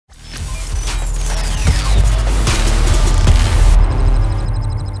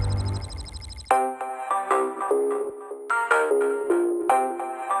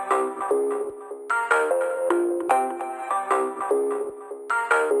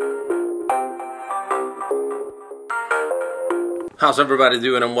How's everybody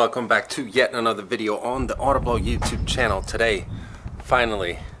doing, and welcome back to yet another video on the AutoVlog YouTube channel. Today,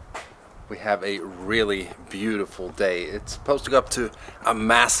 finally, we have a really beautiful day. It's supposed to go up to a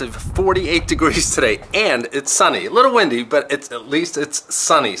massive 48 degrees today, and it's sunny. A little windy, but at least it's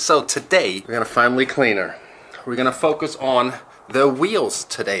sunny. So today, we're gonna finally clean her. We're gonna focus on the wheels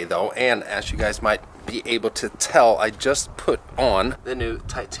today though, and as you guys might be able to tell, I just put on the new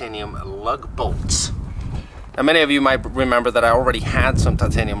titanium lug bolts. Now many of you might remember that I already had some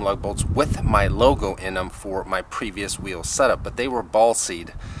titanium lug bolts with my logo in them for my previous wheel setup, but they were ball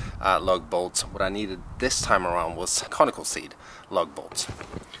seed lug bolts. What I needed this time around was conical seed lug bolts.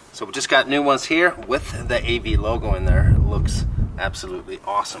 So we just got new ones here with the AV logo in there. It looks absolutely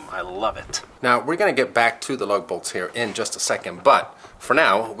awesome. I love it. Now we're gonna get back to the lug bolts here in just a second, but for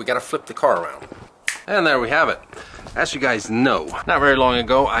now we gotta flip the car around. And there we have it. As you guys know, not very long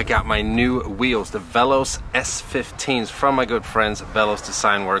ago I got my new wheels, the Velos S15s from my good friends Velos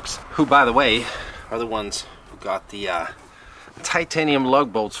Design Works, who by the way are the ones who got the titanium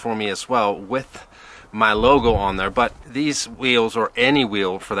lug bolts for me as well with my logo on there. But these wheels, or any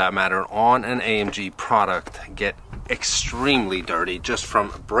wheel for that matter, on an AMG product get extremely dirty just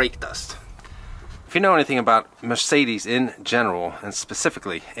from brake dust. If you know anything about Mercedes in general, and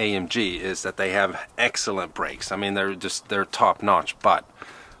specifically AMG, is that they have excellent brakes. I mean, they're top notch, but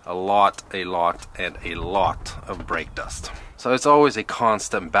a lot of brake dust. So it's always a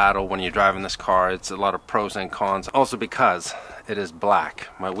constant battle when you're driving this car. It's a lot of pros and cons. Also because it is black.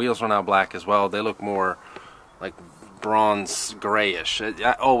 My wheels are now black as well. They look more like bronze grayish.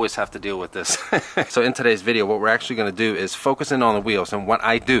 I always have to deal with this. So in today's video, what we're actually going to do is focus in on the wheels and what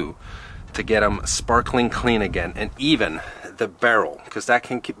I do to get them sparkling clean again, and even the barrel, because that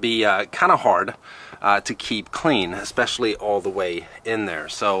can be kind of hard to keep clean, especially all the way in there.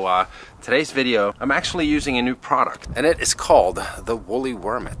 So today's video, I'm actually using a new product, and it is called the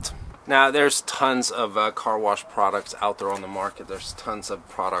WollyWormit. Now there's tons of car wash products out there on the market. There's tons of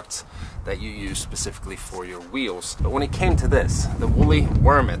products that you use specifically for your wheels, but when it came to this, the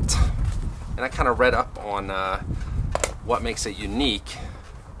WollyWormit, and I kind of read up on what makes it unique,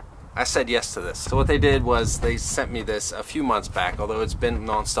 I said yes to this. So what they did was they sent me this a few months back, although it's been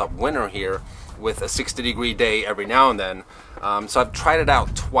non-stop winter here with a 60-degree day every now and then. So I've tried it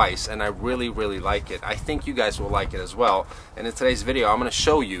out twice and I really like it. I think you guys will like it as well. And in today's video I'm going to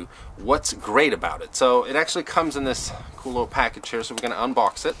show you what's great about it. So it actually comes in this cool little package here, so we're going to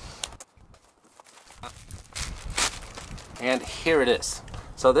unbox it. And here it is.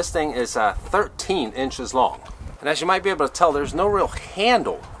 So this thing is 13 inches long. And as you might be able to tell, there's no real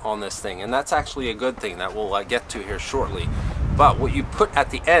handle on this thing, and that's actually a good thing that we'll get to here shortly. But what you put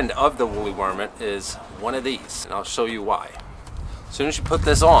at the end of the WollyWormit is one of these, and I'll show you why. As soon as you put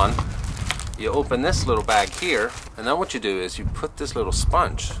this on, you open this little bag here, and then what you do is you put this little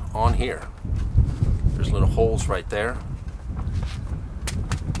sponge on here. There's little holes right there.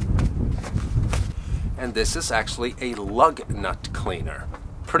 And this is actually a lug nut cleaner.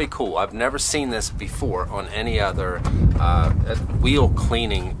 Pretty cool. I've never seen this before on any other wheel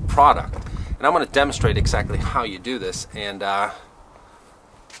cleaning product, and I'm going to demonstrate exactly how you do this and how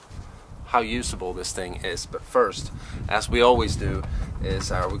usable this thing is. But first, as we always do,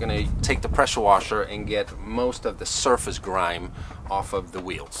 is we're going to take the pressure washer and get most of the surface grime off of the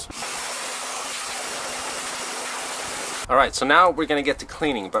wheels. Alright, so now we're going to get to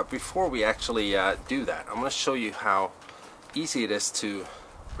cleaning, but before we actually do that, I'm going to show you how easy it is to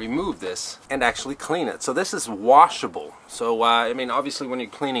remove this and actually clean it. So this is washable. So I mean, obviously when you're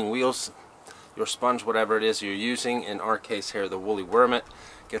cleaning wheels, your sponge, whatever it is you're using, in our case here the WollyWormit,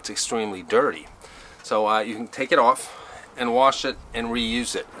 gets extremely dirty. So you can take it off and wash it and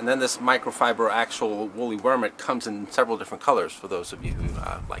reuse it. And then this microfiber actual WollyWormit comes in several different colors for those of you who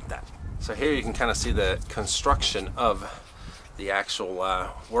like that. So here you can kind of see the construction of the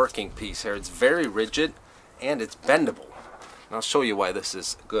actual working piece here. It's very rigid and it's bendable. And I'll show you why this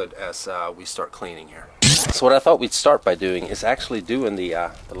is good as we start cleaning here. So what I thought we'd start by doing is actually doing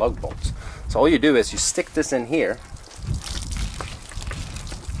the lug bolts. So all you do is you stick this in here,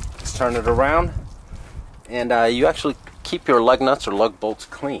 just turn it around, and you actually keep your lug nuts or lug bolts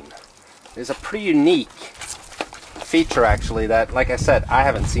clean. It's a pretty unique feature actually that, like I said, I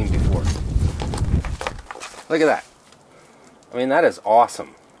haven't seen before. Look at that. I mean, that is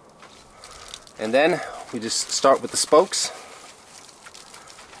awesome. And then we just start with the spokes.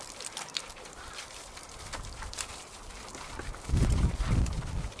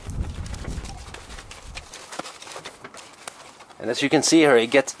 And as you can see here, it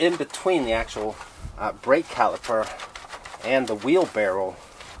gets in between the actual brake caliper and the wheel barrel,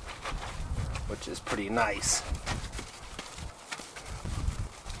 which is pretty nice.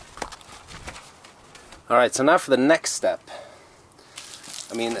 Alright, so now for the next step.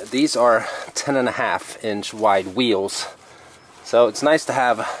 I mean, these are 10.5-inch wide wheels, so it's nice to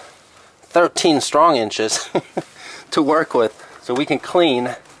have 13 strong inches to work with, so we can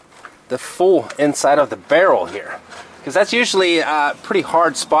clean the full inside of the barrel here, because that's usually a pretty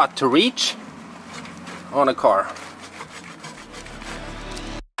hard spot to reach on a car.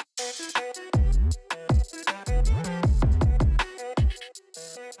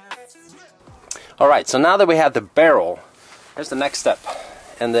 Alright, so now that we have the barrel, here's the next step.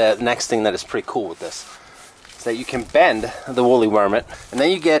 And the next thing that is pretty cool with this is that you can bend the WollyWormit, and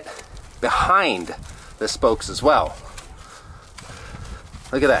then you get behind the spokes as well.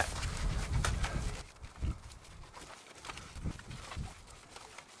 Look at that.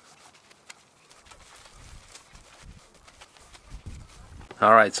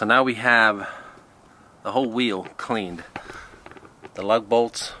 Alright, so now we have the whole wheel cleaned. The lug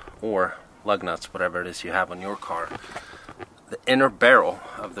bolts or lug nuts, whatever it is you have on your car. The inner barrel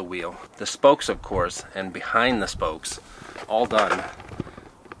of the wheel, the spokes of course, and behind the spokes, all done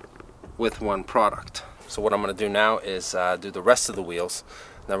with one product. So what I'm going to do now is do the rest of the wheels,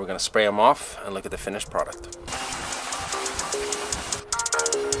 then we're going to spray them off and look at the finished product.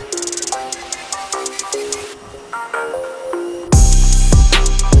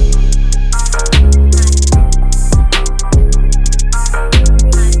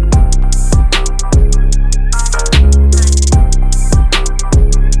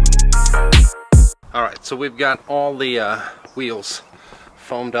 So we've got all the wheels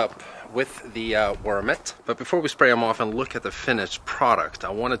foamed up with the Wormit, but before we spray them off and look at the finished product,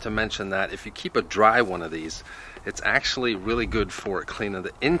 I wanted to mention that if you keep a dry one of these, it's actually really good for cleaning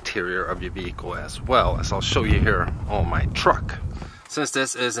the interior of your vehicle as well, as I'll show you here on my truck. Since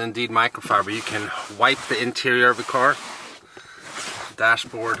this is indeed microfiber, you can wipe the interior of the car,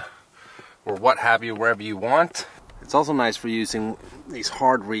 dashboard, or what have you, wherever you want. It's also nice for using these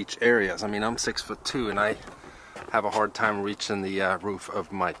hard reach areas. I mean, I'm 6'2" and I have a hard time reaching the roof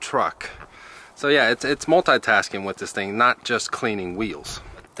of my truck. So yeah, it's multitasking with this thing, not just cleaning wheels.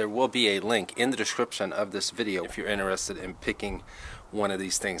 There will be a link in the description of this video if you're interested in picking one of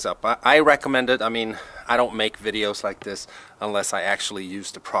these things up. I recommend it. I mean, I don't make videos like this unless I actually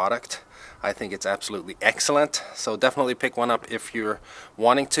use the product. I think it's absolutely excellent, so definitely pick one up if you're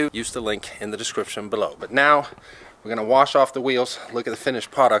wanting to. Use the link in the description below. But now we're going to wash off the wheels, look at the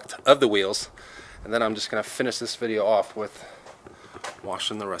finished product of the wheels, and then I'm just going to finish this video off with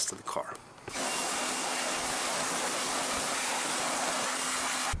washing the rest of the car.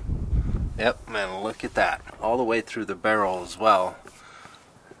 Yep, man, look at that. All the way through the barrel as well.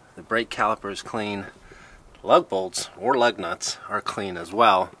 The brake caliper is clean. Lug bolts or lug nuts are clean as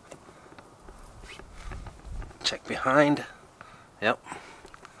well. Check behind. Yep.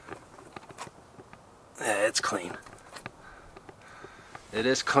 Yeah, it's clean. It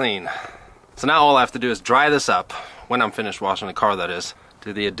is clean. So now all I have to do is dry this up, when I'm finished washing the car that is,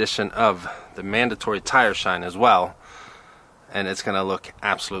 do the addition of the mandatory tire shine as well, and it's going to look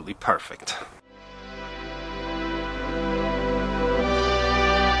absolutely perfect.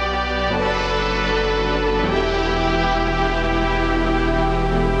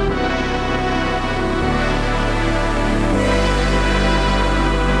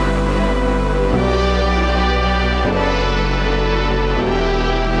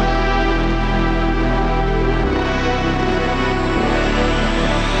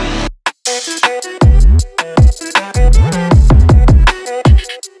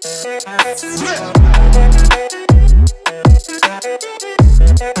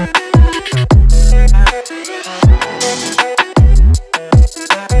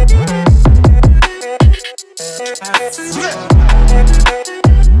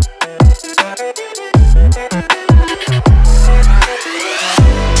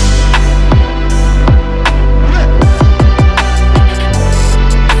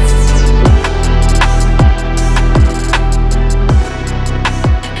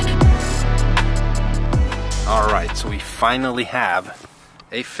 Finally have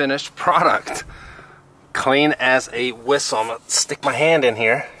a finished product, clean as a whistle. I'm gonna stick my hand in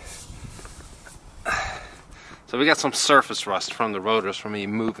here. So we got some surface rust from the rotors from me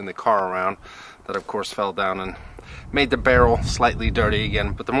moving the car around that of course fell down and made the barrel slightly dirty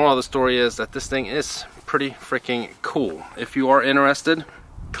again. But the moral of the story is that this thing is pretty freaking cool. If you are interested,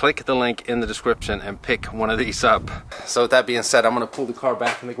 click the link in the description and pick one of these up. So with that being said, I'm gonna pull the car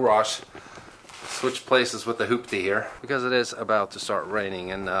back in the garage, switch places with the hoopty here because it is about to start raining,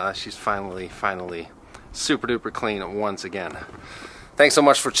 and she's finally super duper clean once again. Thanks so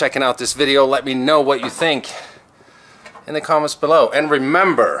much for checking out this video. Let me know what you think in the comments below, and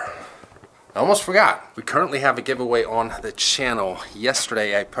remember, I almost forgot. We currently have a giveaway on the channel.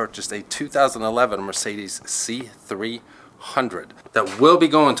 Yesterday I purchased a 2011 Mercedes C300 that will be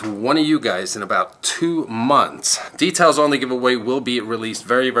going to one of you guys in about 2 months. Details on the giveaway will be released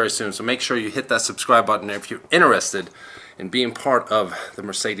very, very soon, so make sure you hit that subscribe button if you're interested in being part of the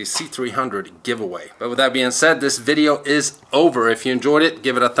Mercedes C300 giveaway. But with that being said, this video is over. If you enjoyed it,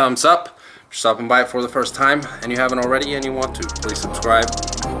 give it a thumbs up. If you're stopping by for the first time and you haven't already and you want to, please subscribe,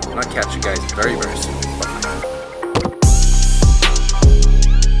 and I'll catch you guys very, very soon.